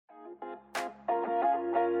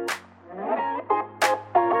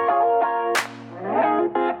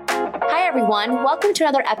everyone, welcome to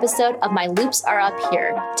another episode of My Loops Are Up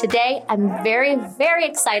Here. Today, I'm very, very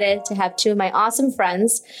excited to have two of my awesome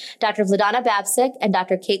friends, Dr. Vladana Babcik and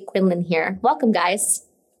Dr. Kate Quinlan here. Welcome, guys.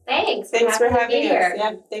 Thanks for having us.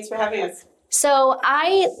 Yeah, thanks for having us. So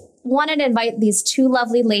I wanted to invite these two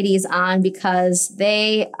lovely ladies on because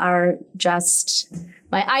they are just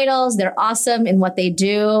my idols. They're awesome in what they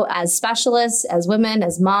do as specialists, as women,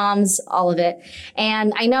 as moms, all of it.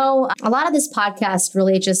 And I know a lot of this podcast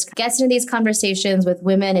really just gets into these conversations with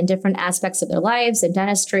women in different aspects of their lives and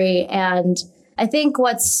dentistry. And I think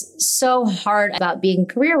what's so hard about being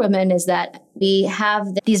career women is that we have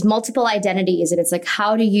these multiple identities. And it's like,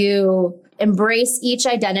 how do you embrace each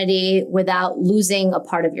identity without losing a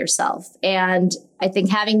part of yourself? And I think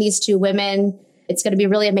having these two women, it's going to be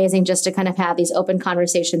really amazing just to kind of have these open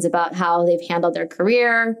conversations about how they've handled their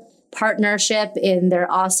career, partnership in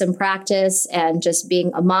their awesome practice, and just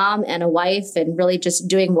being a mom and a wife and really just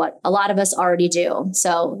doing what a lot of us already do.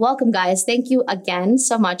 So welcome, guys. Thank you again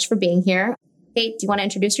so much for being here. Kate, do you want to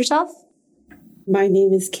introduce yourself? My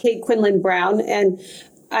name is Kate Quinlan Brown, and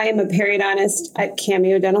I am a periodontist at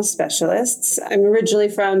Cameo Dental Specialists. I'm originally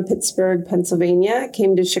from Pittsburgh, Pennsylvania.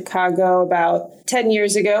 Came to Chicago about 10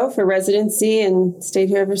 years ago for residency and stayed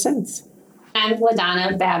here ever since. I'm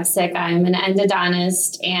Vladana Babcik. I'm an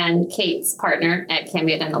endodontist and Kate's partner at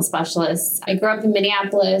Cameo Dental Specialists. I grew up in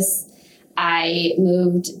Minneapolis. I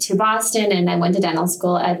moved to Boston and I went to dental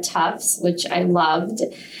school at Tufts, which I loved,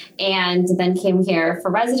 and then came here for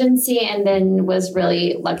residency and then was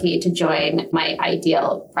really lucky to join my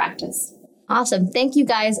ideal practice. Awesome. Thank you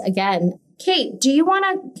guys again. Kate, do you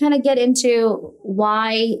want to kind of get into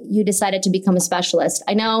why you decided to become a specialist?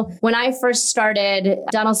 I know when I first started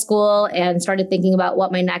dental school and started thinking about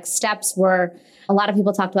what my next steps were, a lot of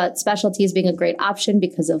people talked about specialties being a great option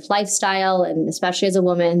because of lifestyle, and especially as a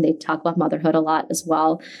woman, they talk about motherhood a lot as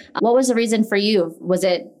well. What was the reason for you? Was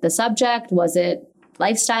it the subject? Was it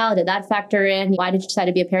lifestyle? Did that factor in? Why did you decide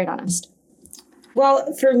to be a periodontist?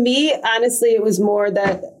 Well, for me, honestly, it was more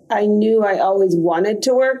that I knew I always wanted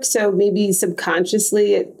to work. So maybe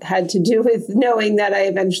subconsciously it had to do with knowing that I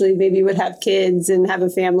eventually maybe would have kids and have a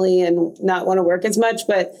family and not want to work as much.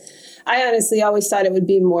 But I honestly always thought it would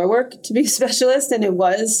be more work to be a specialist, and it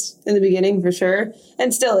was in the beginning for sure,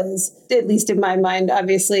 and still is, at least in my mind,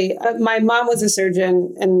 obviously. My mom was a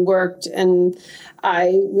surgeon and worked, and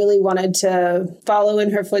I really wanted to follow in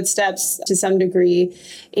her footsteps to some degree.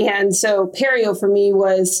 And so perio for me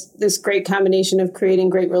was this great combination of creating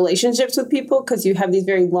great relationships with people, because you have these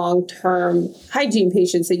very long-term hygiene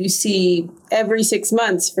patients that you see every 6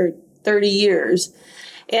 months for 30 years.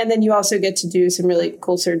 And then you also get to do some really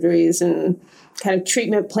cool surgeries and kind of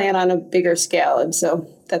treatment plan on a bigger scale. And so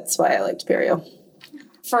that's why I liked perio.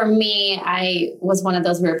 For me, I was one of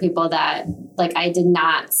those weird people that, I did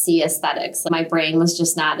not see aesthetics. My brain was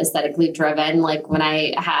just not aesthetically driven. Like, when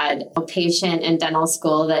I had a patient in dental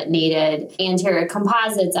school that needed anterior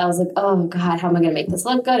composites, I was like, oh God, how am I going to make this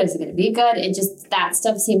look good? Is it going to be good? That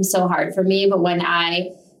stuff seemed so hard for me. But when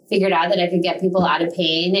I figured out that I could get people out of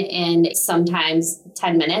pain in sometimes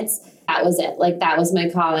 10 minutes, that was it. That was my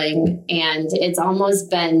calling. And it's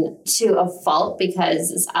almost been to a fault,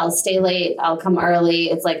 because I'll stay late, I'll come early.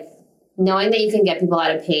 It's knowing that you can get people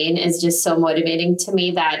out of pain is just so motivating to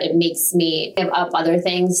me that it makes me give up other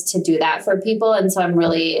things to do that for people. And so I'm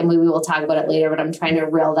really, and we will talk about it later, but I'm trying to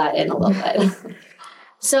reel that in a little bit.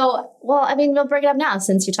 So, we'll bring it up now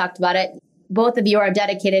since you talked about it. Both of you are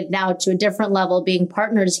dedicated now to a different level, being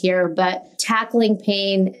partners here, but tackling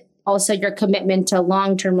pain, also your commitment to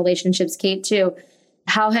long-term relationships, Kate, too.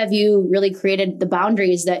 How have you really created the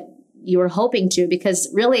boundaries that you were hoping to? Because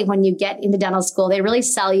really, when you get into dental school, they really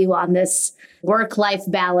sell you on this work-life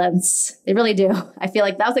balance. They really do. I feel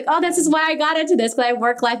like that was oh, this is why I got into this, because I have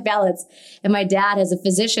work-life balance. And my dad, as a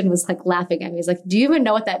physician, was laughing at me. He's like, do you even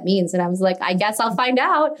know what that means? And I was like, I guess I'll find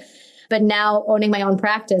out. But now, owning my own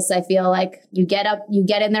practice, I feel like you get up, you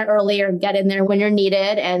get in there early, or get in there when you're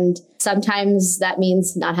needed. And sometimes that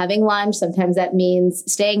means not having lunch. Sometimes that means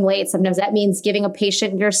staying late. Sometimes that means giving a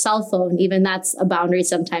patient your cell phone. Even that's a boundary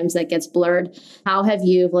sometimes that gets blurred. How have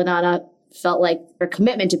you, Vladana, felt like your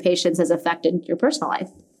commitment to patients has affected your personal life?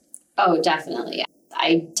 Oh, definitely.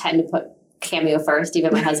 I tend to put Cameo first.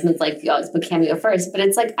 Even my husband's you always put Cameo first. But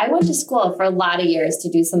it's I went to school for a lot of years to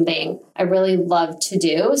do something I really love to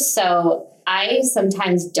do. So I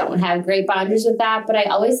sometimes don't have great boundaries with that, but I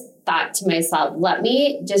always thought to myself, let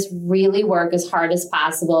me just really work as hard as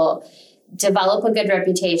possible, develop a good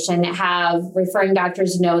reputation, have referring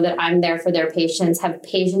doctors know that I'm there for their patients, have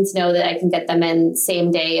patients know that I can get them in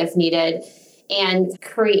same day if needed. and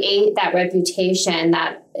create that reputation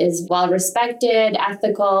that is well respected,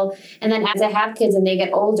 ethical. And then as I have kids and they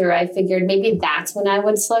get older, I figured maybe that's when I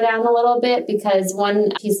would slow down a little bit, because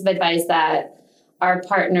one piece of advice that our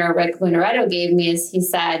partner, Rick Munaretto, gave me is he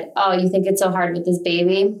said, oh, you think it's so hard with this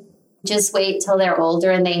baby? Just wait till they're older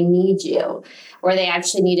and they need you, or they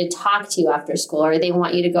actually need to talk to you after school, or they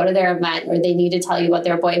want you to go to their event, or they need to tell you about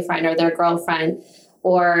their boyfriend or their girlfriend,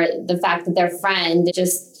 or the fact that their friend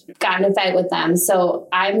just got in a fight with them. So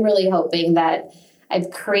I'm really hoping that I've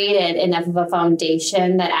created enough of a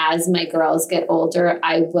foundation that as my girls get older,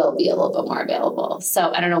 I will be a little bit more available.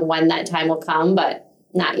 So I don't know when that time will come, but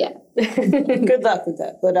not yet. Good luck with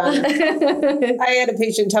that. But I had a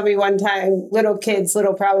patient tell me one time, little kids,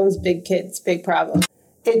 little problems, big kids, big problems.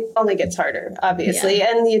 It only gets harder, obviously.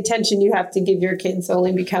 Yeah. And the attention you have to give your kids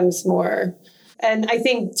only becomes more. And I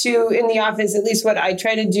think, too, in the office, at least what I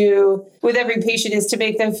try to do with every patient is to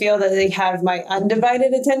make them feel that they have my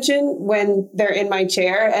undivided attention when they're in my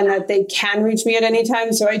chair and that they can reach me at any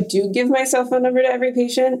time. So I do give my cell phone number to every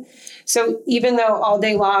patient. So even though all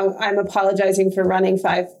day long I'm apologizing for running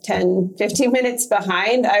 5, 10, 15 minutes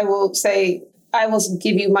behind, I will say, I will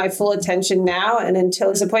give you my full attention now. And until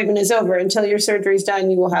this appointment is over, until your surgery is done,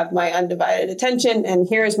 you will have my undivided attention. And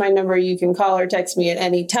here's my number. You can call or text me at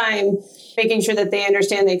any time, making sure that they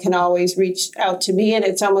understand they can always reach out to me. And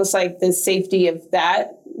it's almost like the safety of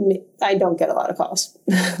that. I don't get a lot of calls.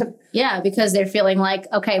 Yeah, because they're feeling like,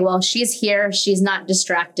 okay, well, she's here. She's not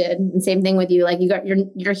distracted. And same thing with you. Like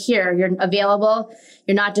you're here. You're available.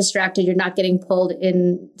 You're not distracted. You're not getting pulled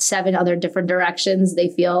in 7 other different directions. They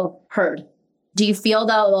feel heard. Do you feel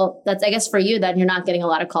though, well, that's, I guess for you, then you're not getting a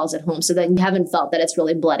lot of calls at home. So then you haven't felt that it's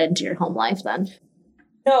really bled into your home life then?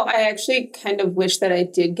 No, I actually kind of wish that I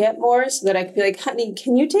did get more so that I could be like, honey,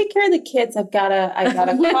 can you take care of the kids? I got a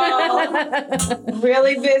call.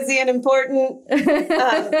 Really busy and important.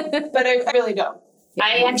 But I really don't.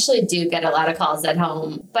 I actually do get a lot of calls at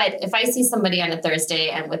home. But if I see somebody on a Thursday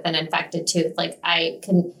and with an infected tooth, like I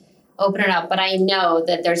can open it up, but I know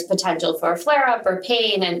that there's potential for a flare up or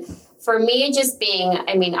pain. And for me, just being,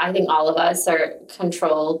 I mean, I think all of us are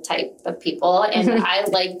control type of people. And I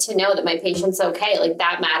like to know that my patient's okay. Like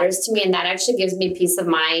that matters to me. And that actually gives me peace of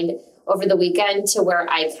mind over the weekend to where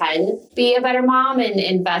I can be a better mom and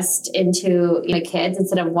invest into my kids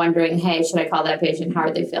instead of wondering, hey, should I call that patient? How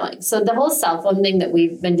are they feeling? So the whole cell phone thing that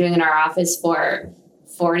we've been doing in our office for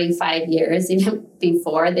 45 years, even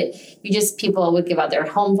before that, people would give out their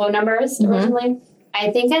home phone numbers originally, I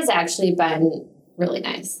think has actually been really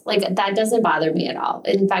nice. Like that doesn't bother me at all.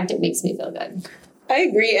 In fact, it makes me feel good. I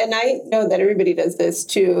agree. And I know that everybody does this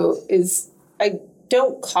too, is I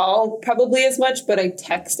don't call probably as much, but I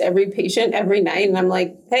text every patient every night. And I'm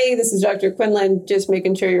like, hey, this is Dr. Quinlan, just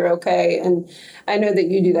making sure you're okay. And I know that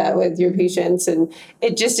you do that with your patients. And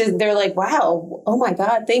it just is, they're like, wow, oh my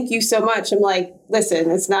God, thank you so much. I'm like,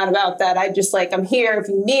 listen, it's not about that. I'm here if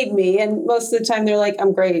you need me. And most of the time they're like,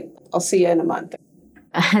 I'm great. I'll see you in a month.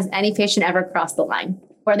 Has any patient ever crossed the line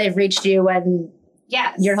where they've reached you when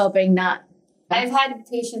you're hoping not? I've had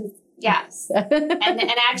patients, yes.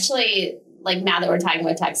 and actually, like now that we're talking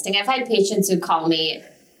about texting, I've had patients who call me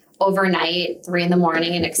overnight, 3 a.m,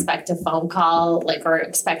 and expect a phone call, like, or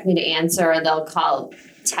expect me to answer, or they'll call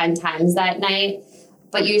 10 times that night.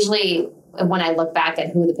 But usually when I look back at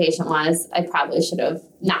who the patient was, I probably should have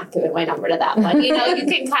not given my number to that one. You know, you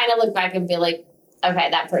can kind of look back and be like,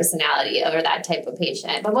 okay, that personality or that type of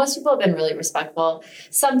patient. But most people have been really respectful.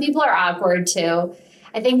 Some people are awkward too.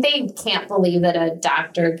 I think they can't believe that a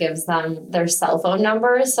doctor gives them their cell phone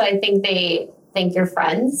numbers. So I think they think you're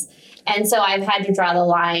friends. And so I've had to draw the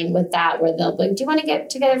line with that where they'll be like, do you want to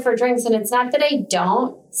get together for drinks? And it's not that I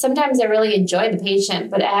don't. Sometimes I really enjoy the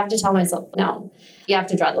patient, but I have to tell myself, no, you have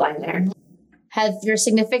to draw the line there. Have your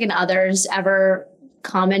significant others ever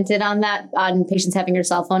commented on that, on patients having your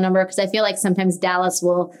cell phone number? Because I feel like sometimes Dallas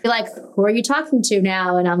will be like, who are you talking to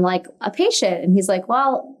now? And I'm like, a patient. And he's like,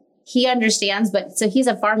 well, he understands, but so he's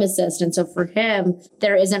a pharmacist. And so for him,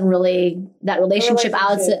 there isn't really that relationship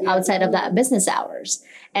outside of that business hours.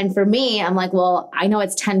 And for me, I'm like, well, I know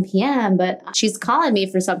it's 10 p.m., but she's calling me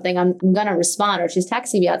for something. I'm going to respond, or she's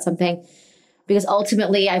texting me about something, because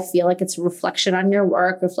ultimately I feel like it's a reflection on your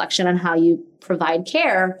work, reflection on how you provide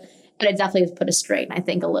care. But it definitely has put a strain, I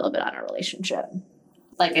think, a little bit on our relationship.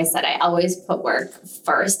 Like I said, I always put work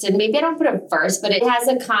first. And maybe I don't put it first, but it has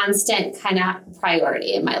a constant kind of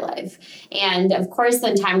priority in my life. And of course,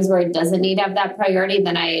 then times where it doesn't need to have that priority,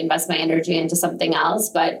 then I invest my energy into something else.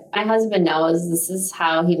 But my husband knows this is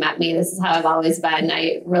how he met me. This is how I've always been.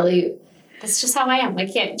 That's just how I am. I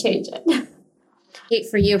can't change it. Kate,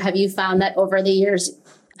 for you, have you found that over the years,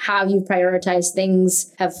 how you prioritize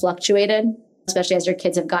things have fluctuated, especially as your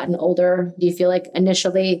kids have gotten older? Do you feel like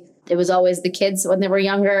initially it was always the kids when they were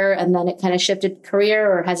younger and then it kind of shifted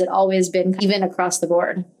career, or has it always been even across the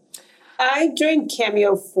board? I joined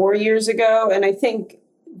Cameo 4 years ago, and I think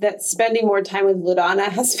that spending more time with LaDonna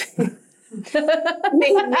has been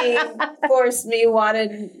forced me,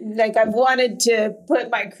 I've wanted to put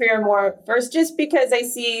my career more first, just because I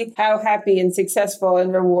see how happy and successful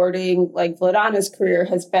and rewarding like LaDonna's career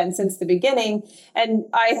has been since the beginning. And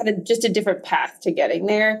I had just a different path to getting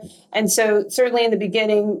there. And so certainly in the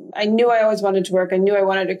beginning, I knew I always wanted to work. I knew I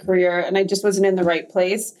wanted a career, and I just wasn't in the right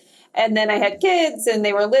place. And then I had kids and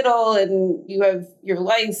they were little, and you have your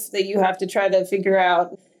life that you have to try to figure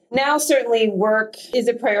out. Now, certainly work is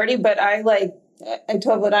a priority, but I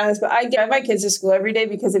told LaDonna, but I drive my kids to school every day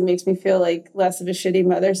because it makes me feel like less of a shitty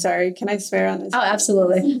mother. Sorry, can I swear on this? Oh,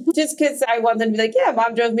 absolutely. Just because I want them to be like, yeah,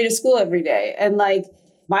 mom drove me to school every day. And like,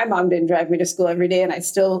 my mom didn't drive me to school every day, and I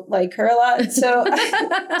still like her a lot. So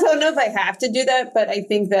I don't know if I have to do that, but I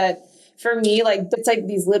think that for me, like, it's like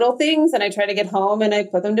these little things, and I try to get home and I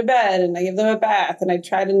put them to bed and I give them a bath and I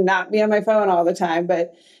try to not be on my phone all the time,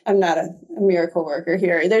 but I'm not a miracle worker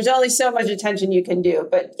here. There's only so much attention you can do,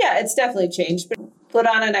 but yeah, it's definitely changed. But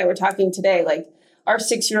LaDonna and I were talking today, like, our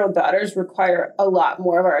 6-year-old daughters require a lot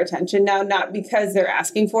more of our attention now, not because they're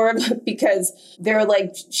asking for it, but because they're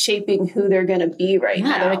like shaping who they're going to be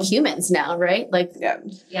now. They're like humans now, right? Like, yeah.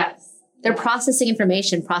 Yes. They're processing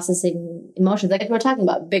information, processing emotions. Like we're talking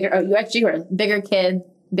about you actually were a bigger kid,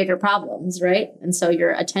 bigger problems, right? And so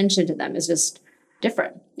your attention to them is just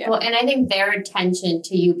different. Yeah. Well, and I think their attention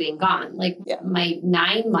to you being gone, like my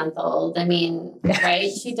 9-month-old, I mean,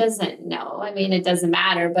 right? She doesn't know. I mean, it doesn't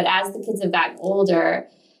matter. But as the kids have gotten older,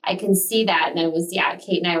 I can see that. And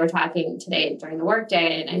Kate and I were talking today during the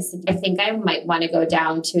workday, and I said, I think I might want to go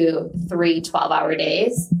down to 3 12-hour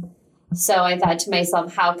days. So I thought to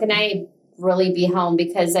myself, how can I really be home?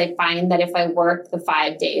 Because I find that if I work the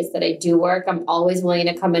 5 days that I do work, I'm always willing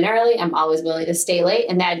to come in early. I'm always willing to stay late.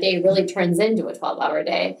 And that day really turns into a 12-hour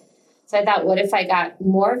day. So I thought, what if I got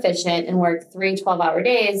more efficient and worked 3 12-hour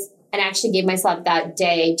days and actually gave myself that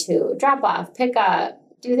day to drop off, pick up,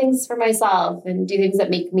 do things for myself and do things that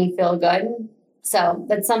make me feel good. So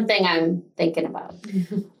that's something I'm thinking about.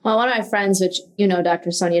 Well, one of my friends, which you know, Dr.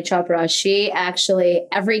 Sonia Chopra, she actually,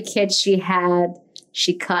 every kid she had,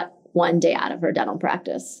 she cut 1 day out of her dental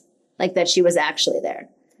practice, like that she was actually there.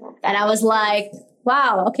 And I was like,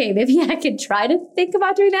 wow, okay, maybe I could try to think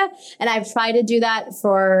about doing that. And I've tried to do that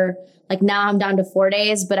for, like, now I'm down to 4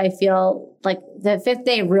 days, but I feel like the 5th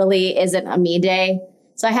day really isn't a me day.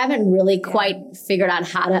 So I haven't really quite figured out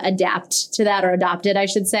how to adapt to that, or adopt it, I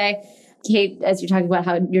should say. Kate, as you're talking about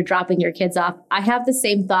how you're dropping your kids off, I have the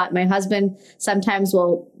same thought. My husband sometimes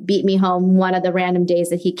will beat me home one of the random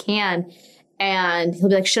days that he can. And he'll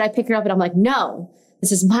be like, should I pick her up? And I'm like, no,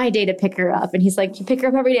 this is my day to pick her up. And he's like, you pick her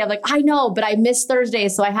up every day. I'm like, I know, but I miss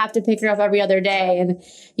Thursdays, so I have to pick her up every other day. And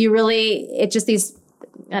it's just these,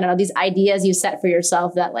 I don't know, these ideas you set for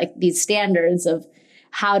yourself, that like these standards of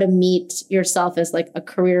how to meet yourself as like a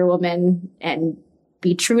career woman and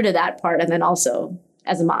be true to that part. And then also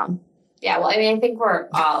as a mom. Yeah, well, I mean, I think we're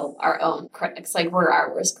all our own critics. Like, we're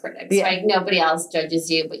our worst critics. Yeah. Like, nobody else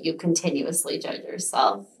judges you, but you continuously judge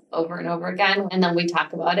yourself over and over again. And then we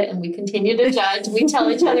talk about it and we continue to judge. We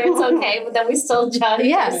tell each other it's okay, but then we still judge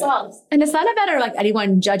ourselves. And it's not about like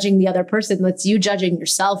anyone judging the other person. It's you judging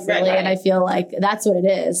yourself, really. Right. And I feel like that's what it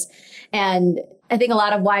is. And I think a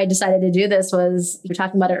lot of why I decided to do this was, you were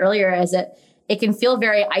talking about it earlier, is that it can feel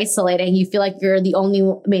very isolating. You feel like you're the only,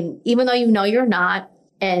 even though you know you're not.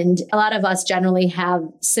 And a lot of us generally have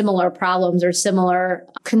similar problems or similar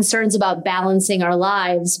concerns about balancing our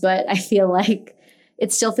lives. But I feel like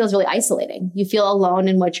it still feels really isolating. You feel alone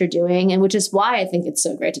in what you're doing. And which is why I think it's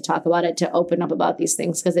so great to talk about it, to open up about these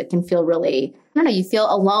things, because it can feel really, I don't know, you feel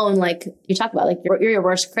alone. Like you talk about, like you're your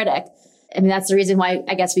worst critic. I mean, that's the reason why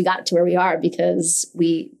I guess we got to where we are, because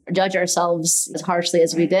we judge ourselves as harshly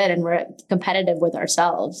as we did. And we're competitive with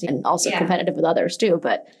ourselves, and also competitive with others too,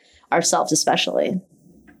 but ourselves especially.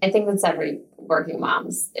 I think that's every working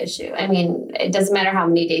mom's issue. I mean, it doesn't matter how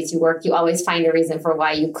many days you work, you always find a reason for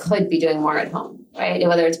why you could be doing more at home, right?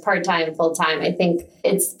 Whether it's part-time, full-time, I think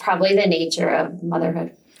it's probably the nature of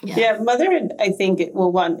motherhood. Yeah, motherhood, I think,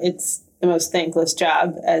 it's the most thankless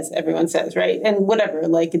job, as everyone says, right? And whatever,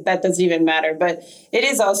 like, that doesn't even matter. But it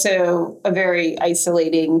is also a very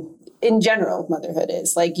isolating in general, motherhood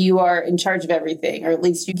is. Like, you are in charge of everything, or at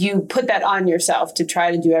least you put that on yourself to try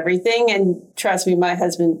to do everything. And trust me, my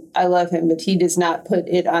husband, I love him, but he does not put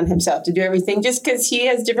it on himself to do everything, just because he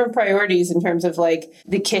has different priorities in terms of like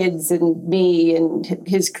the kids and me and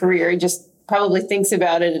his career. He just probably thinks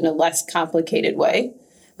about it in a less complicated way,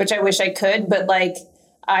 which I wish I could. But like,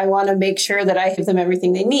 I want to make sure that I give them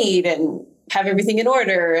everything they need and have everything in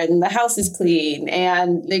order, and the house is clean,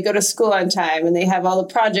 and they go to school on time, and they have all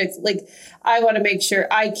the projects. Like, I want to make sure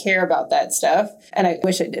I care about that stuff. And I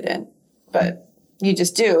wish I didn't, but you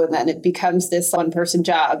just do. And then it becomes this one person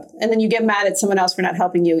job. And then you get mad at someone else for not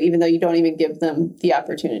helping you, even though you don't even give them the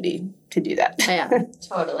opportunity to do that. Yeah,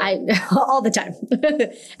 Totally. All the time.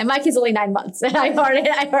 And my kid's only 9 months, and I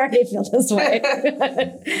already feel this way.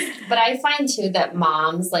 But I find too that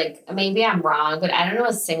moms, like, maybe I'm wrong, but I don't know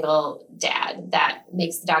a single dad that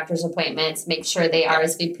makes the doctor's appointments, make sure they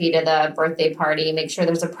RSVP to the birthday party, make sure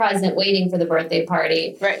there's a present waiting for the birthday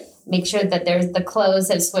party. Right. Make sure that there's the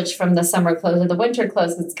clothes have switched from the summer clothes to the winter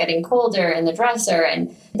clothes because it's getting colder in the dresser.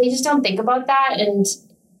 And they just don't think about that. And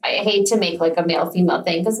I hate to make like a male-female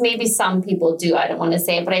thing, because maybe some people do. I don't want to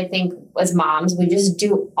say it, but I think as moms, we just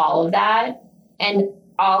do all of that and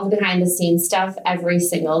all the behind-the-scenes stuff every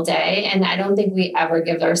single day. And I don't think we ever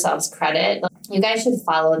give ourselves credit. You guys should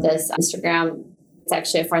follow this Instagram. It's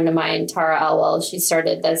actually a friend of mine, Tara Elwell. She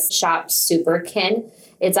started this Shop Superkin.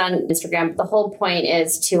 It's on Instagram. The whole point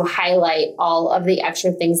is to highlight all of the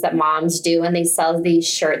extra things that moms do. And they sell these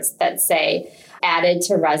shirts that say, added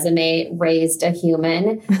to resume, raised a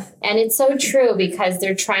human. And it's so true, because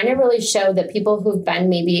they're trying to really show that people who've been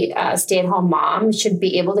maybe a stay-at-home mom should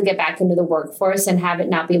be able to get back into the workforce and have it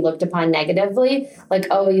not be looked upon negatively. Like,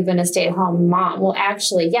 oh, you've been a stay-at-home mom. Well,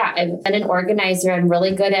 actually, yeah, I've been an organizer. I'm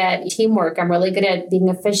really good at teamwork. I'm really good at being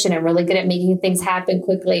efficient. I'm really good at making things happen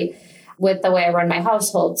quickly with the way I run my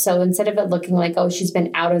household. So instead of it looking like, oh, she's been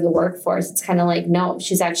out of the workforce, it's kind of like, no,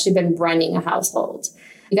 she's actually been running a household.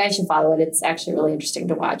 You guys should follow it. It's actually really interesting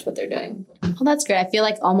to watch what they're doing. Well, that's great. I feel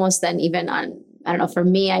like almost then even on, I don't know, for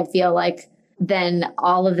me, I feel like then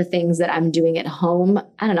all of the things that I'm doing at home,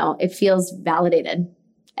 I don't know, it feels validated.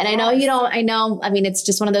 And I know you don't, I mean, it's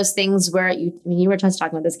just one of those things where you were just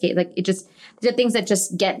talking about this, Kate, like these are things that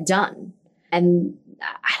just get done. And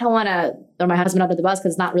I don't want to throw my husband under the bus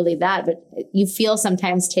because it's not really that, but you feel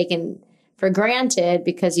sometimes taken for granted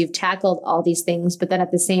because you've tackled all these things. But then at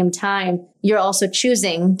the same time, you're also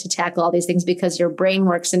choosing to tackle all these things because your brain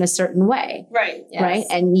works in a certain way. Right. Yes. Right.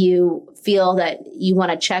 And you feel that you want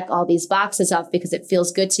to check all these boxes off because it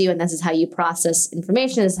feels good to you. And this is how you process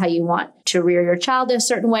information. This is how you want to rear your child a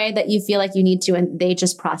certain way that you feel like you need to. And they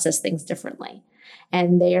just process things differently.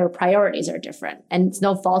 And their priorities are different. And it's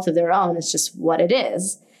no fault of their own. It's just what it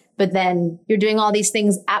is. But then you're doing all these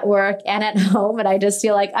things at work and at home. And I just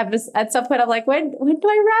feel like at some point, I'm like, when do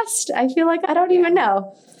I rest? I feel like I don't even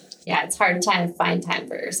know. Yeah, it's hard to find time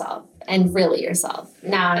for yourself and really yourself.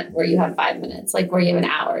 Not where you have 5 minutes, like where you have an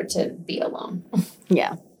hour to be alone.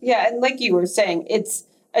 Yeah. Yeah. And like you were saying, it's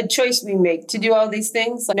a choice we make to do all these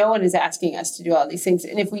things. No one is asking us to do all these things.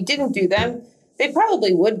 And if we didn't do them, they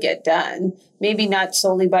probably would get done. Maybe not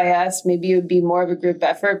solely by us. Maybe it would be more of a group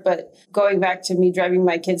effort. But going back to me driving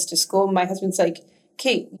my kids to school, my husband's like,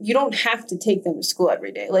 Kate, you don't have to take them to school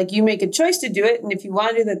every day. Like, you make a choice to do it. And if you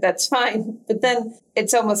want to do that, that's fine. But then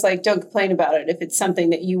it's almost like, don't complain about it if it's something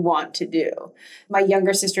that you want to do. My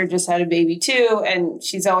younger sister just had a baby too. And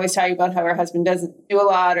she's always talking about how her husband doesn't do a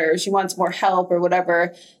lot, or she wants more help or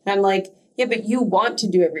whatever. And I'm like, yeah, but you want to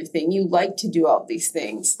do everything. You like to do all these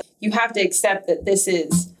things. You have to accept that this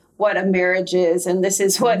is what a marriage is, and this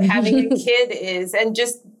is what having a kid is, and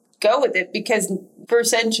just go with it, because for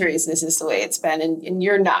centuries, this is the way it's been, and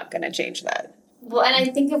you're not going to change that. Well, and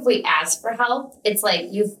I think if we ask for help, it's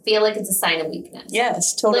like you feel like it's a sign of weakness.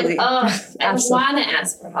 Yes, totally. Like, oh, I want to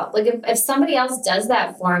ask for help. Like, if somebody else does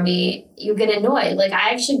that for me, you get annoyed. Like,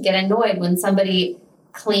 I actually get annoyed when somebody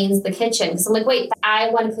cleans the kitchen, because I'm like, wait,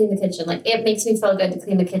 I want to clean the kitchen. Like, it makes me feel good to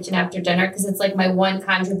clean the kitchen after dinner, because it's like my one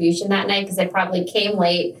contribution that night, because I probably came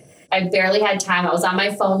late. I barely had time. I was on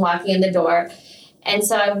my phone walking in the door. And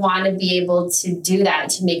so I want to be able to do that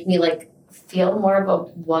to make me like feel more of a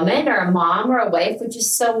woman or a mom or a wife, which is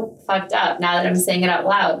so fucked up now that I'm saying it out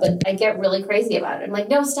loud. But I get really crazy about it. I'm like,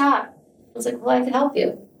 no, stop. I was like, well, I can help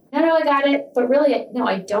you. No, I got it. But really, no,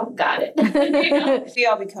 I don't got it. You know? We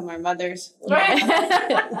all become our mothers. Right.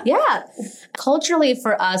 Yeah. Culturally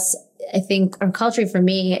for us, I think, or culturally for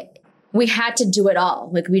me, we had to do it all.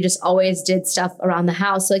 Like, we just always did stuff around the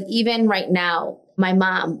house. So, like, even right now, my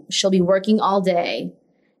mom, she'll be working all day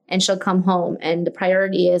and she'll come home, and the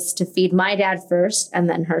priority is to feed my dad first and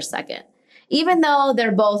then her second. Even though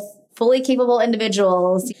they're both fully capable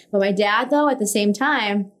individuals. But my dad, though, at the same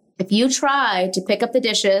time, if you try to pick up the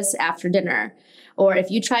dishes after dinner, or if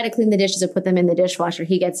you try to clean the dishes or put them in the dishwasher,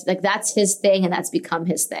 he gets like, that's his thing and that's become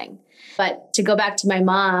his thing. But to go back to my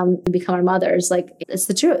mom and become our mothers, like it's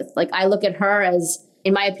the truth. Like I look at her as,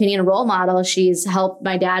 in my opinion, a role model. She's helped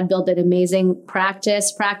my dad build an amazing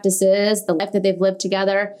practices, the life that they've lived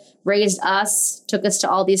together, raised us, took us to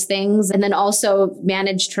all these things, and then also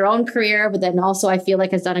managed her own career. But then also I feel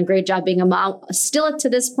like has done a great job being a mom. Still to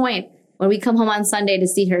this point, when we come home on Sunday to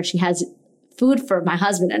see her, she has food for my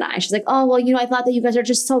husband and I. She's like, oh, well, I thought that you guys are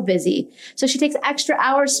just so busy. So she takes extra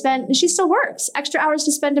hours spent, and she still works, extra hours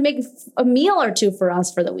to spend to make a meal or two for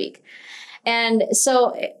us for the week. And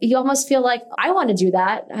so you almost feel like, I want to do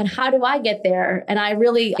that. And how do I get there? And I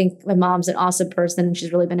really think my mom's an awesome person, and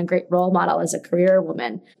she's really been a great role model as a career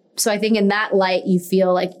woman. So I think in that light, you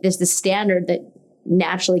feel like there's this standard that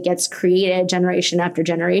naturally gets created generation after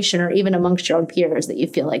generation, or even amongst your own peers, that you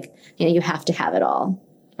feel like, you have to have it all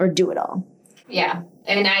or do it all. Yeah.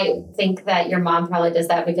 And I think that your mom probably does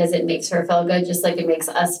that because it makes her feel good, just like it makes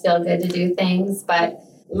us feel good to do things. But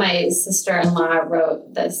my sister-in-law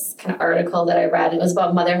wrote this kind of article that I read. It was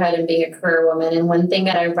about motherhood and being a career woman. And one thing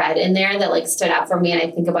that I read in there that like stood out for me, and I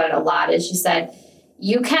think about it a lot, is she said,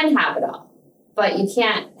 you can have it all, but you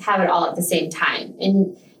can't have it all at the same time.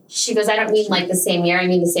 And she goes, I don't mean like the same year, I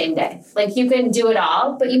mean the same day. Like you can do it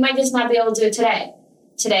all, but you might just not be able to do it today.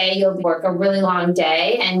 Today, you'll work a really long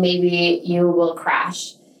day and maybe you will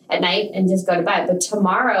crash at night and just go to bed. But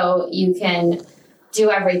tomorrow, you can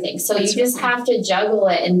do everything. So you just have to juggle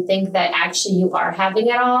it and think that actually you are having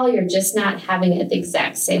it all. You're just not having it at the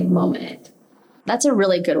exact same moment. That's a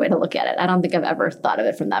really good way to look at it. I don't think I've ever thought of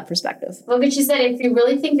it from that perspective. Well, but she said if you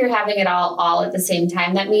really think you're having it all at the same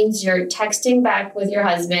time, that means you're texting back with your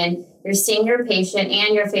husband, you're seeing your patient,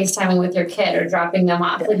 and you're FaceTiming with your kid or dropping them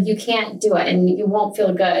off. Like you can't do it, and you won't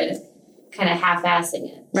feel good kind of half-assing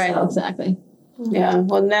it. Right, so. Exactly. Yeah,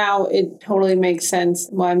 well, now it totally makes sense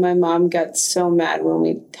why my mom got so mad when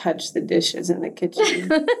we touched the dishes in the kitchen.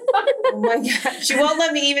 Oh my God. She won't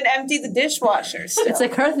let me even empty the dishwasher still. It's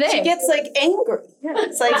like her thing. She gets like angry. Yeah,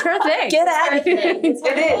 it's like her thing. Get out of here.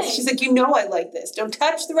 It is. She's like, I like this. Don't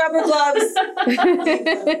touch the rubber gloves.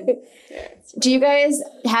 Do you guys,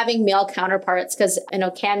 having male counterparts, because I know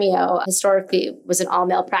Cameo historically was an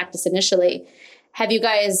all-male practice initially, have you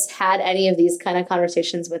guys had any of these kind of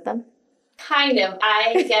conversations with them? Kind of.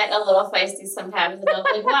 I get a little feisty sometimes, and I'm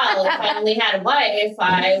like, well, if I only had a wife,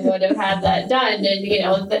 I would have had that done.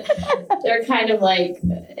 And, they're kind of like,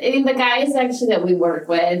 the guys actually that we work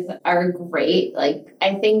with are great. Like,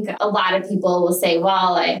 I think a lot of people will say,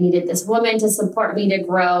 well, I needed this woman to support me to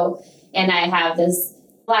grow, and I have a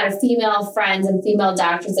lot of female friends and female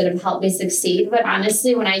doctors that have helped me succeed. But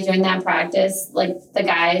honestly, when I joined that practice, like the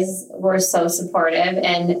guys were so supportive,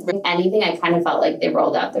 and anything, I kind of felt like they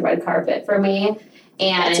rolled out the red carpet for me.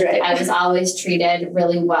 And right. I was always treated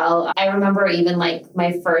really well. I remember even like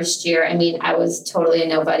my first year, I was totally a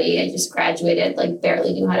nobody. I just graduated, like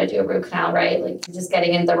barely knew how to do a root canal, right? Like just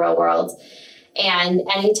getting into the real world. And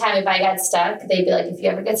anytime if I got stuck, they'd be like, if you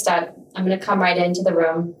ever get stuck, I'm going to come right into the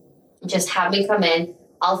room. Just have me come in.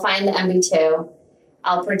 I'll find the MB2.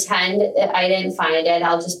 I'll pretend that I didn't find it.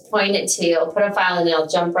 I'll just point it to you. I'll put a file in and I'll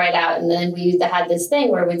jump right out. And then we had this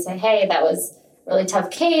thing where we'd say, hey, that was a really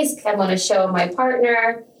tough case. I want to show my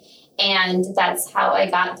partner. And that's how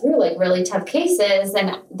I got through like really tough cases.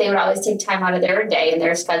 And they would always take time out of their day and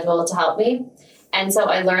their schedule to help me. And so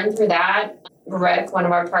I learned through that. Rick, one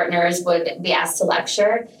of our partners, would be asked to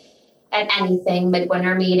lecture at anything,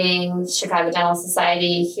 midwinter meetings, Chicago Dental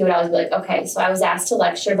Society. He would always be like, okay, so I was asked to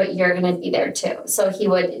lecture, but you're going to be there too. So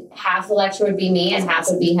half the lecture would be me and half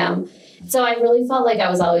would be him. So I really felt like I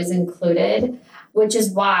was always included, which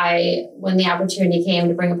is why when the opportunity came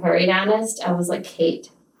to bring a periodontist, I was like, Kate,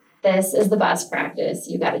 this is the best practice.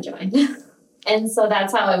 You got to join. And so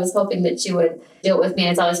that's how I was hoping that you would do it with me.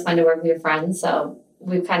 And it's always fun to work with your friends. So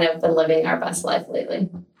we've kind of been living our best life lately.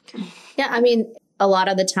 Yeah, a lot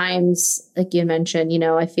of the times, like you mentioned,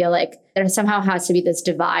 I feel like there somehow has to be this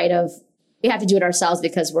divide of we have to do it ourselves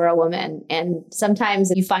because we're a woman. And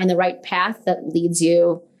sometimes you find the right path that leads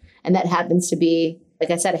you. And that happens to be,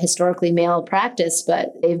 like I said, a historically male practice,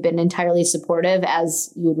 but they've been entirely supportive,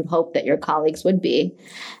 as you would hope that your colleagues would be.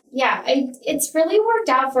 Yeah, it's really worked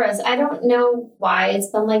out for us. I don't know why it's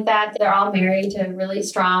been like that. They're all married to really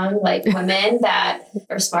strong, like women that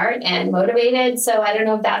are smart and motivated. So I don't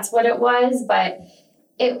know if that's what it was, but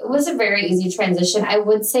it was a very easy transition. I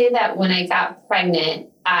would say that when I got pregnant,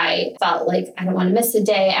 I felt like I don't want to miss a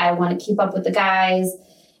day. I want to keep up with the guys.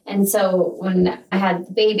 And so when I had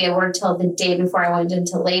the baby, I worked till the day before I went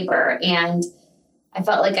into labor, and I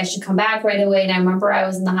felt like I should come back right away. And I remember I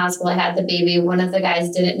was in the hospital, I had the baby. One of the guys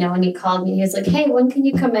didn't know, and he called me. He was like, hey, when can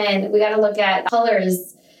you come in? We got to look at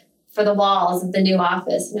colors for the walls of the new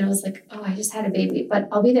office. And I was like, oh, I just had a baby, but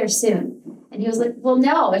I'll be there soon. And he was like, well,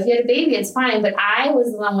 no, if you had a baby, it's fine. But I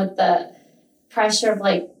was the one with the pressure of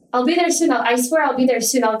like, I'll be there soon. I swear I'll be there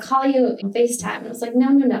soon. I'll call you on FaceTime. And I was like,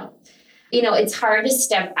 no. You know, it's hard to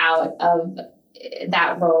step out of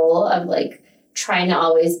that role of like trying to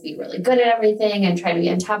always be really good at everything and try to be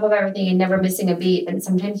on top of everything and never missing a beat. And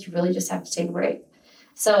sometimes you really just have to take a break.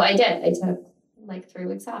 So I did. I took like 3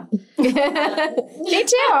 weeks off. Me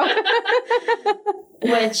too.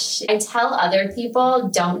 Which I tell other people,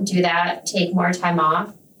 don't do that. Take more time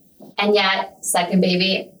off. And yet, second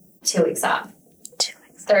baby, 2 weeks off. 2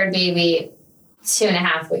 weeks. Third baby,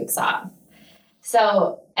 2.5 weeks off.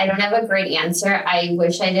 So I don't have a great answer. I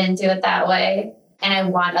wish I didn't do it that way. And I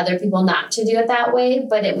want other people not to do it that way.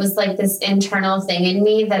 But it was like this internal thing in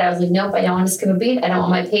me that I was like, nope, I don't want to skip a beat. I don't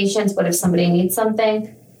want my patients. What if somebody needs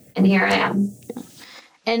something? And here I am.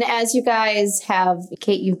 And as you guys have,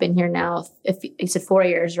 Kate, you've been here now, if you said 4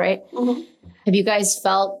 years, right? Mm-hmm. Have you guys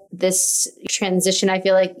felt this transition? I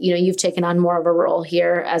feel like, you know, you've taken on more of a role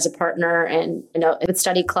here as a partner and, you know, with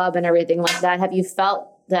Study Club and everything like that. Have you felt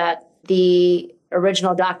that the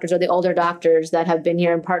original doctors or the older doctors that have been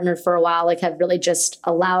here and partnered for a while, like have really just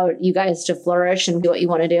allowed you guys to flourish and do what you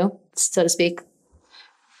want to do, so to speak?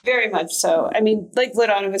 Very much so. I mean, like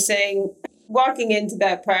LaDonna was saying, walking into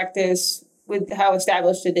that practice with how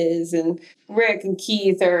established it is, and Rick and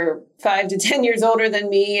Keith are 5 to 10 years older than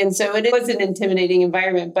me. And so it was an intimidating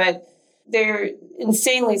environment, but they're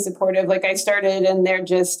insanely supportive. Like I started and they're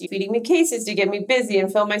just feeding me cases to get me busy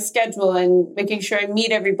and fill my schedule and making sure I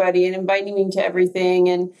meet everybody and inviting me to everything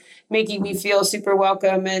and making me feel super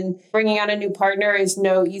welcome. And bringing on a new partner is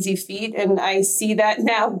no easy feat. And I see that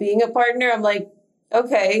now being a partner. I'm like,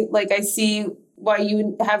 okay, like I see why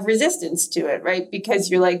you have resistance to it, right? Because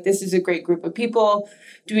you're like, this is a great group of people.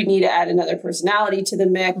 Do we need to add another personality to the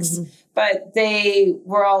mix? Mm-hmm. But they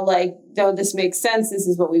were all like, no, this makes sense. This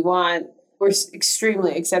is what we want. We're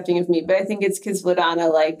extremely accepting of me. But I think it's because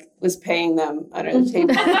LaDonna like was paying them under the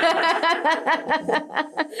table.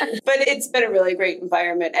 But it's been a really great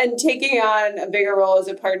environment. And taking on a bigger role as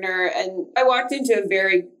a partner. And I walked into a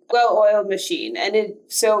very well-oiled machine. And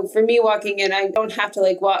so for me walking in, I don't have to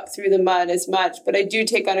like walk through the mud as much, but I do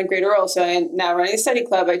take on a greater role. So I am now running a study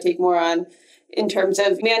club. I take more on in terms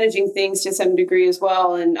of managing things to some degree as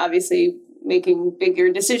well. And obviously making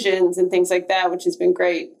bigger decisions and things like that, which has been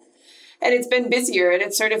great. And it's been busier, and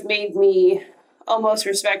it sort of made me almost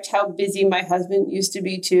respect how busy my husband used to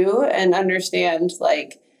be too, and understand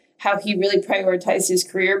like how he really prioritized his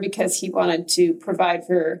career because he wanted to provide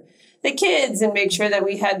for the kids and make sure that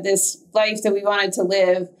we had this life that we wanted to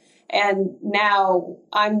live. And now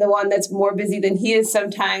I'm the one that's more busy than he is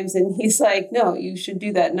sometimes. And he's like, no, you should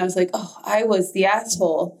do that. And I was like, oh, I was the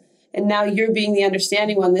asshole. And now you're being the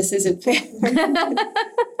understanding one. This isn't fair.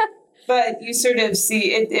 But you sort of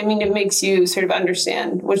see it. I mean, it makes you sort of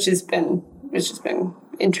understand, which has been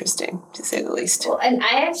interesting, to say the least. Well, and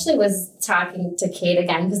I actually was talking to Kate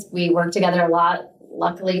again because we work together a lot,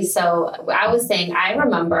 luckily. So I was saying, I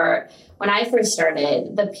remember when I first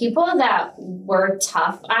started, the people that were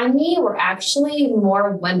tough on me were actually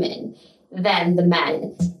more women than the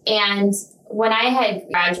men. And when I had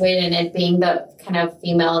graduated and it being the kind of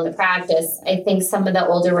female in the practice, I think some of the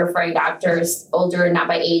older referring doctors, older not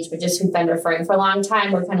by age, but just who've been referring for a long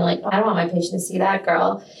time, were kind of like, oh, I don't want my patient to see that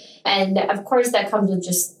girl. And of course, that comes with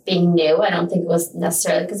just being new. I don't think it was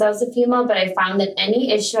necessarily because I was a female, but I found that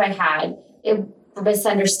any issue I had,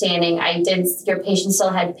 misunderstanding, your patient still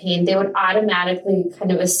had pain, they would automatically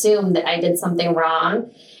kind of assume that I did something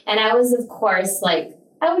wrong. And I was, of course, like,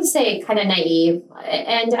 I would say kind of naive,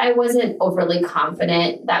 and I wasn't overly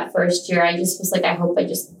confident that first year. I just was like, I hope I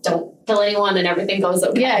just don't kill anyone and everything goes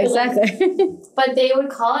okay. Yeah, exactly. But they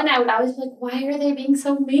would call and I was like, why are they being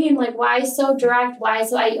so mean? Like, why so direct?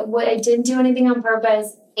 I didn't do anything on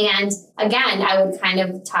purpose. And again, I would kind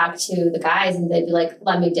of talk to the guys and they'd be like,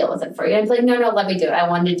 let me deal with it for you. And I'd be like, no, let me do it. I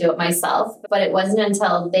wanted to do it myself. But it wasn't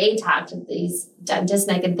until they talked to these dentists,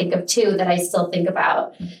 and I can think of two that I still think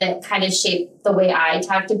about, that kind of shaped the way I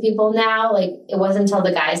talk to people now. Like, it wasn't until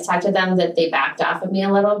the guys talked to them that they backed off of me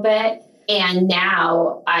a little bit. And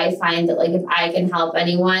now I find that, like, if I can help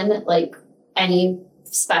anyone, like any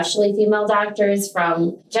especially female doctors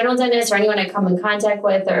from general dentists or anyone I come in contact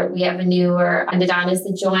with, or we have a newer endodontist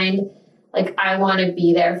that joined, Like, I want to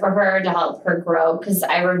be there for her to help her grow, because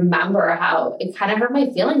I remember how it kind of hurt my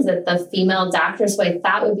feelings that the female doctors who I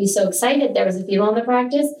thought would be so excited there was a female in the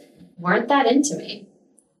practice weren't that into me.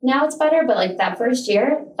 Now it's better, but like that first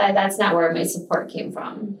year, that's not where my support came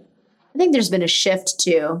from. I think there's been a shift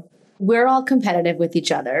too. We're all competitive with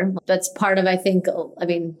each other. That's part of,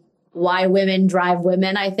 why women drive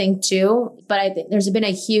women, I think, too. But I think there's been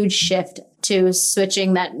a huge shift to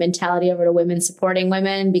switching that mentality over to women supporting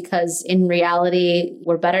women, because in reality,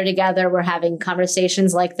 we're better together. We're having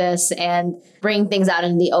conversations like this and bringing things out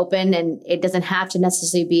in the open. And it doesn't have to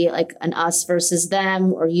necessarily be like an us versus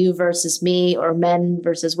them, or you versus me, or men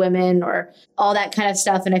versus women, or all that kind of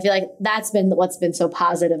stuff. And I feel like that's been what's been so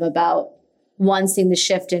positive about seeing the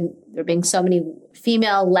shift in there being so many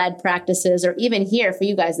female-led practices, or even here for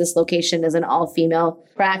you guys, this location is an all-female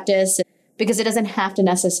practice, because it doesn't have to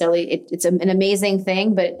necessarily, it's an amazing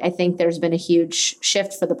thing, but I think there's been a huge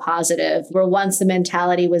shift for the positive, where once the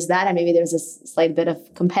mentality was that, and maybe there's a slight bit of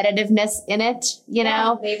competitiveness in it,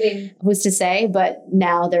 maybe. Who's to say? But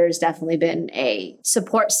now there's definitely been a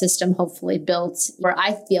support system hopefully built, where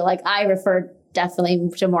I feel like I refer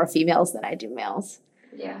definitely to more females than I do males.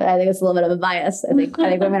 Yeah. But I think it's a little bit of a bias. I think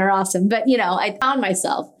women are awesome. But, I found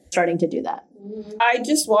myself starting to do that. I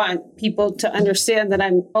just want people to understand that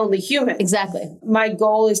I'm only human. Exactly. My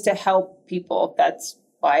goal is to help people. That's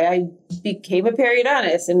why I became a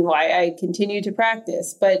periodontist and why I continue to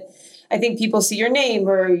practice. But I think people see your name,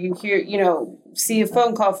 or you hear, see a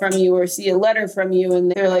phone call from you, or see a letter from you,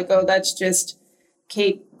 and they're like, oh, that's just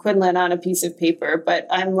Kate Quinlan on a piece of paper. But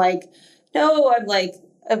I'm like, no, I'm like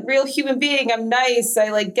a real human being. I'm nice.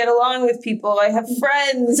 I get along with people. I have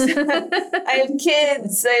friends. I have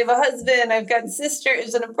kids. I have a husband. I've got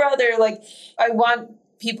sisters and a brother. I want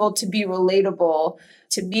people to be relatable,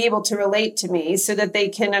 to be able to relate to me, so that they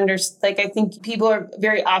can understand. I think people are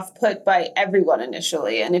very off-put by everyone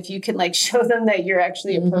initially. And if you can show them that you're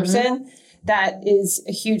actually a person, that is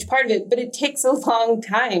a huge part of it. But it takes a long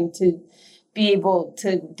time to be able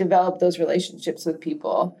to develop those relationships with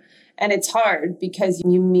people. And it's hard because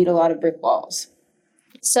you meet a lot of brick walls.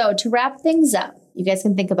 So to wrap things up, you guys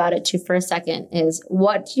can think about it too for a second, is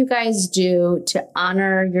what do you guys do to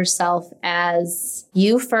honor yourself as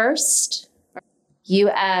you first, you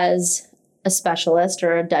as a specialist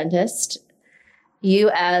or a dentist, you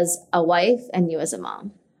as a wife, and you as a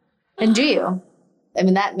mom? And do you?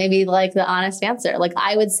 That may be the honest answer.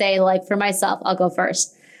 I would say for myself, I'll go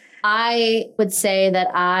first. I would say that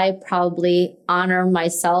I probably honor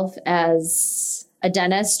myself as a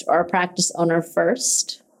dentist or a practice owner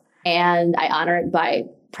first. And I honor it by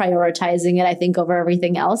prioritizing it, I think, over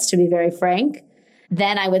everything else, to be very frank.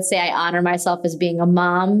 Then I would say I honor myself as being a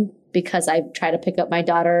mom, because I try to pick up my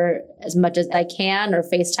daughter as much as I can, or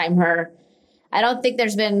FaceTime her. I don't think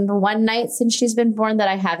there's been one night since she's been born that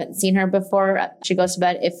I haven't seen her before she goes to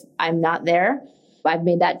bed if I'm not there. I've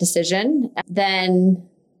made that decision. Then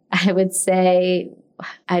I would say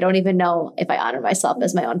I don't even know if I honor myself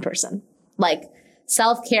as my own person.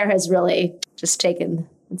 Self-care has really just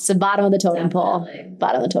it's the bottom of the totem pole.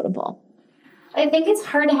 Bottom of the totem pole. I think it's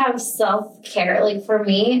hard to have self-care. For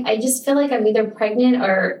me, I just feel like I'm either pregnant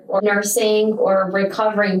or nursing or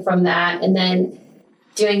recovering from that and then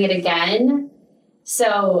doing it again.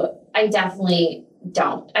 So I definitely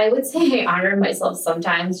don't. I would say I honor myself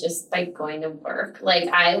sometimes just by going to work.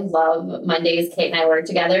 I love Mondays. Kate and I work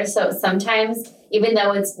together. So sometimes, even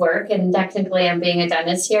though it's work and technically I'm being a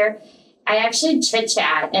dentist here, I actually chit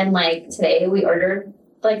chat. And today we ordered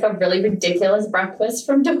a really ridiculous breakfast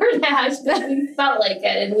from DoorDash because we felt like it.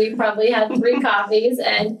 And we probably had 3 coffees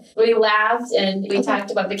and we laughed and we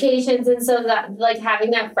talked about vacations. And so that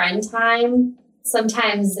having that friend time,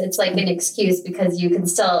 sometimes it's an excuse because you can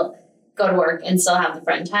still go to work and still have the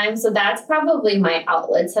friend time. So that's probably my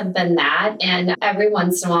outlets have been that. And every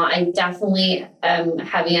once in a while, I definitely am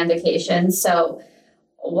heavy on vacation. So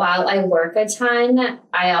while I work a ton,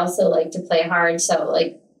 I also like to play hard. So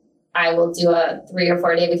I will do a 3 or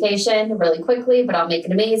 4 day vacation really quickly, but I'll make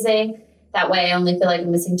it amazing. That way I only feel like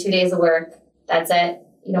I'm missing 2 days of work. That's it.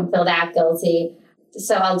 You don't feel that guilty.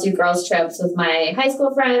 So I'll do girls trips with my high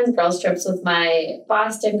school friends, girls trips with my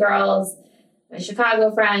Boston girls, my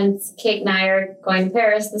Chicago friends. Kate and I are going to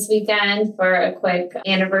Paris this weekend for a quick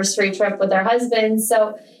anniversary trip with our husbands.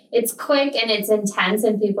 So it's quick and it's intense,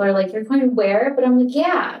 and people are like, you're going where? But I'm like,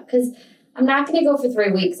 yeah, because I'm not going to go for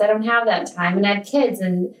 3 weeks. I don't have that time, and I have kids.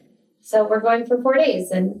 And so we're going for 4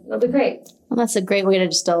 days, and it'll be great. Well, that's a great way to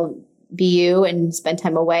just still be you and spend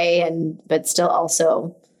time away, but still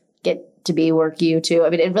also get to be work you too.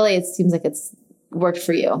 It seems like it's worked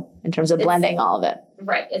for you in terms of blending all of it.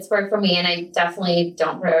 Right. It's worked for me. And I definitely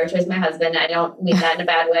don't prioritize my husband. I don't mean that in a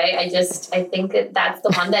bad way. I think that that's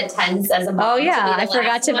the one that tends as a mom. Oh yeah. I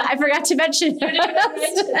forgot to mention.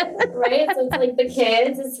 Right. So it's like the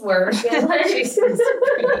kids, it's work. And like,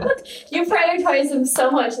 you prioritize them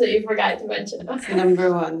so much that you forgot to mention them.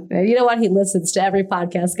 Number one. You know what? He listens to every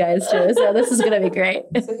podcast, guys, too. So this is going to be great.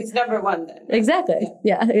 So he's number one then. Exactly.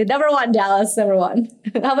 Yeah. Number one, Dallas. Number one.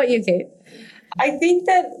 How about you, Kate? I think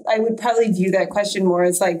that I would probably view that question more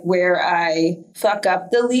as like where I fuck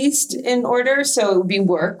up the least in order. So it would be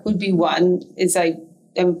work would be one, is I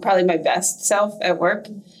am probably my best self at work.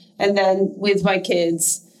 And then with my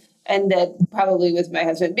kids, and then probably with my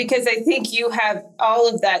husband, because I think you have all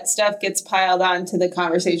of that stuff gets piled on to the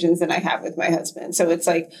conversations that I have with my husband. So it's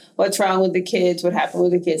like, what's wrong with the kids? What happened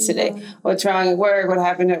with the kids today? What's wrong at work? What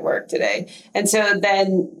happened at work today? And so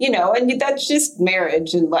then, and that's just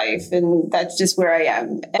marriage and life. And that's just where I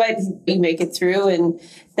am. But we make it through. And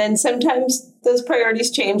then sometimes those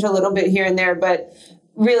priorities change a little bit here and there. But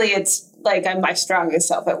really, it's like I'm my strongest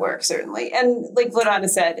self at work, certainly. And like Ladonna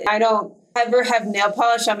said, I don't ever have nail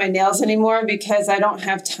polish on my nails anymore because I don't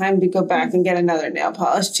have time to go back and get another nail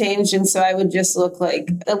polish changed. And so I would just look like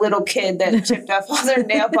a little kid that chipped off all their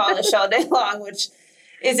nail polish all day long, which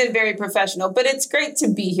isn't very professional. But it's great to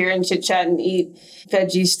be here and chit chat and eat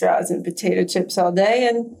veggie straws and potato chips all day.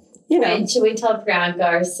 And, Wait, should we tell Priyanka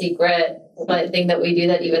our secret thing that we do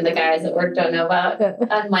that even the guys at work don't know about?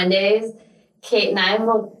 On Mondays, Kate and I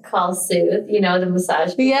will call Soothe, the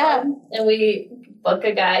massage people. Yeah. And we book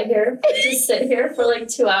a guy here to sit here for like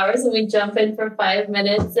 2 hours and we jump in for 5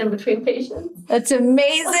 minutes in between patients. That's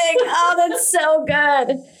amazing. Oh, that's so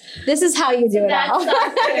good. This is how you do it all.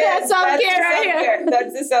 That's self-care right here.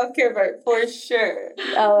 That's the self-care part for sure.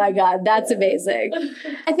 Oh my God, that's amazing.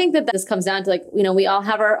 I think that this comes down to we all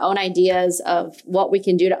have our own ideas of what we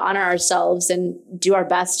can do to honor ourselves and do our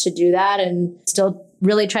best to do that and still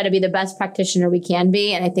really try to be the best practitioner we can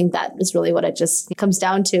be. And I think that is really what it just comes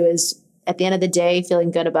down to is at the end of the day,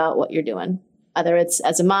 feeling good about what you're doing, whether it's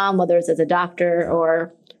as a mom, whether it's as a doctor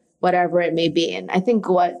or whatever it may be. And I think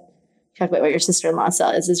what you talked about what your sister-in-law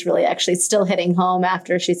says is really actually still hitting home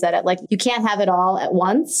after she said it. Like, you can't have it all at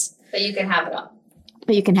once. But you can have it all.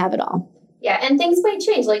 But you can have it all. Yeah, and things might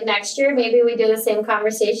change. Like next year, maybe we do the same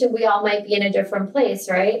conversation. We all might be in a different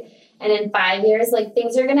place, right? And in 5 years,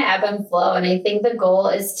 things are going to ebb and flow. And I think the goal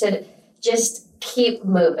is to just keep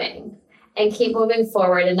moving. And keep moving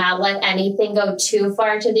forward and not let anything go too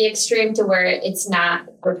far to the extreme to where it's not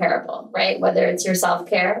repairable, right? Whether it's your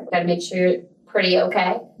self-care, you gotta make sure you're pretty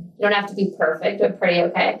okay. You don't have to be perfect, but pretty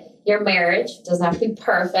okay. Your marriage doesn't have to be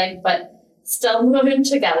perfect, but still moving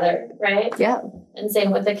together, right? Yeah. And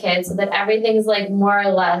same with the kids so that everything's more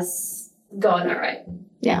or less going all right.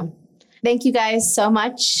 Yeah. Thank you guys so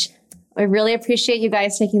much. I really appreciate you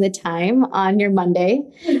guys taking the time on your Monday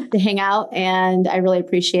to hang out, and I really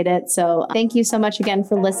appreciate it. So thank you so much again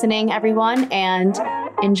for listening, everyone, and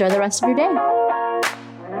enjoy the rest of your day.